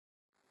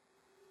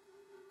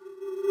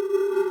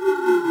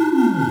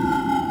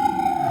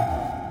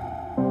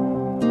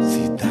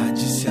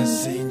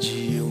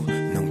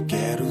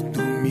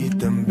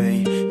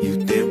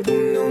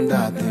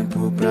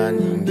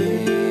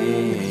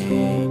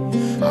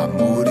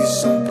Amores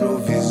são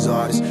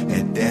provisórios,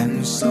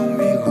 eternos são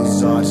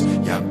ilusórios,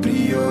 e a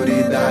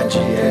prioridade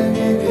é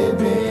viver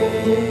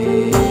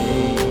bem.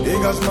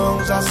 Pega as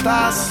mãos, as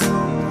taças,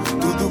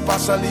 tudo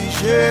passa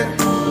ligeiro.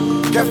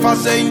 Quer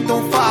fazer,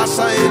 então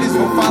faça, eles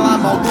vão falar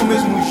mal do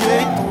mesmo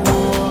jeito.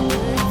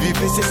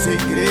 Viver sem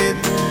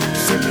segredo,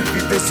 sempre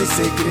viver sem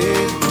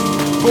segredo.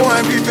 Bom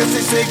é viver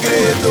sem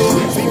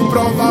segredo, sem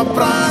prova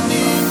pra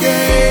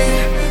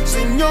ninguém,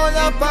 sem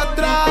olhar pra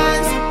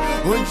trás.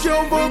 Onde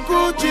eu vou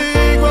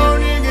contigo,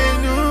 ninguém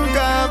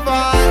nunca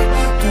vai.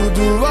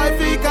 Tudo vai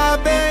ficar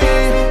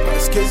bem, pra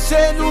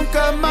esquecer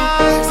nunca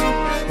mais.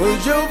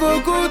 Hoje eu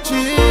vou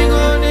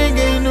contigo,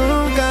 ninguém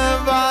nunca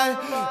vai.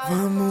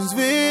 Vamos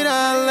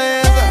virar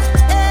lenda.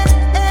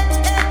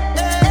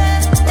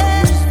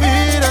 Vamos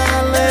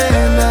virar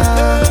lenda.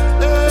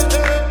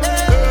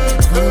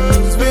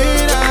 Vamos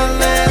virar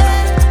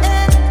lenda.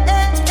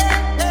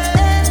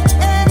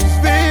 Vamos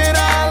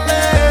virar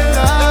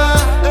lenda.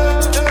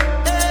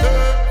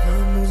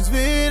 Vamos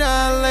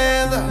virar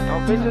lenda.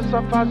 Talvez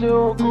essa fase é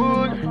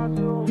orgulho,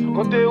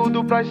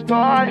 conteúdo pra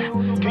história.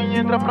 Quem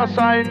entra pra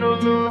sair no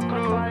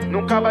lucro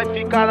nunca vai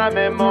ficar na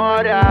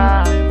memória.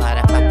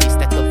 Bora pra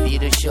pista que eu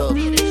viro o jogo.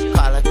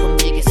 Cola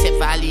comigo e cê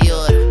vale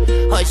ouro.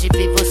 Hoje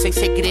vivo sem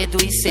segredo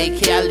e sei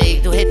que a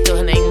lei do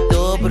retorno é em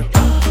dobro.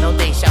 Não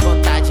deixa a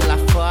vontade lá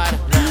fora.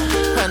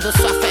 Quando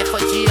sua fé for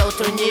de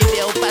outro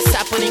nível,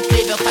 passar por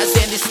incrível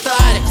fazendo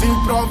história. Sem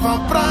prova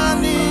pra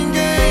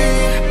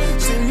ninguém,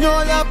 sem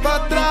olhar pra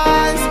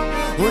trás.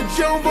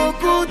 Onde eu vou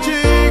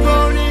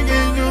contigo,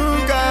 ninguém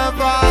nunca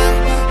vai.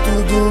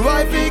 Tudo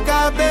vai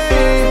ficar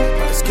bem,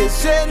 pra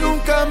esquecer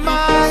nunca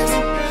mais.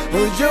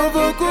 Hoje eu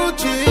vou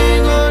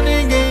contigo,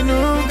 ninguém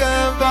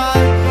nunca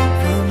vai.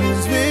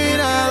 Vamos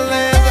virar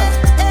lenda.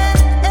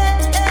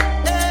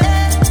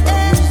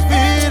 Vamos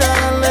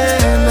virar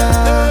lenda.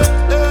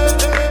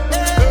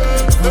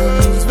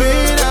 Vamos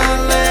virar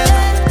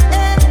lenda.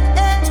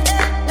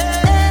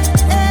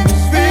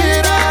 Vamos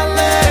virar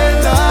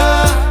lenda.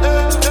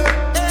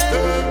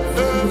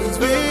 Vamos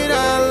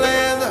virar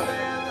lenda.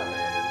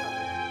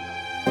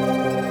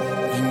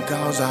 Vim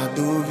causar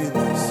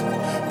dúvidas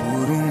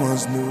por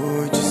umas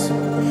noites,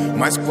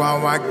 mas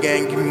qual a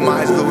gangue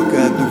mais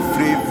louca do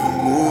frevo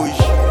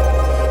hoje?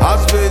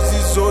 Às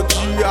vezes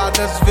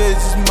odiado, às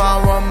vezes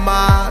mal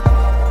amado,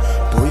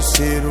 pois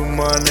ser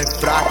humano é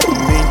fraco,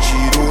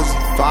 mentiroso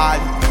e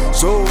falho.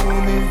 Sou o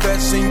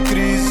universo em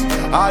crise,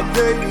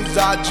 alheios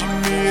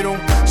admiram.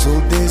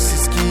 Sou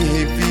desses que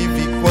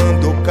revive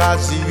quando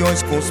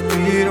ocasiões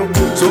conspiram.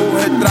 Sou o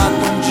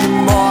retrato onde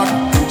moro,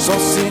 só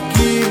sinto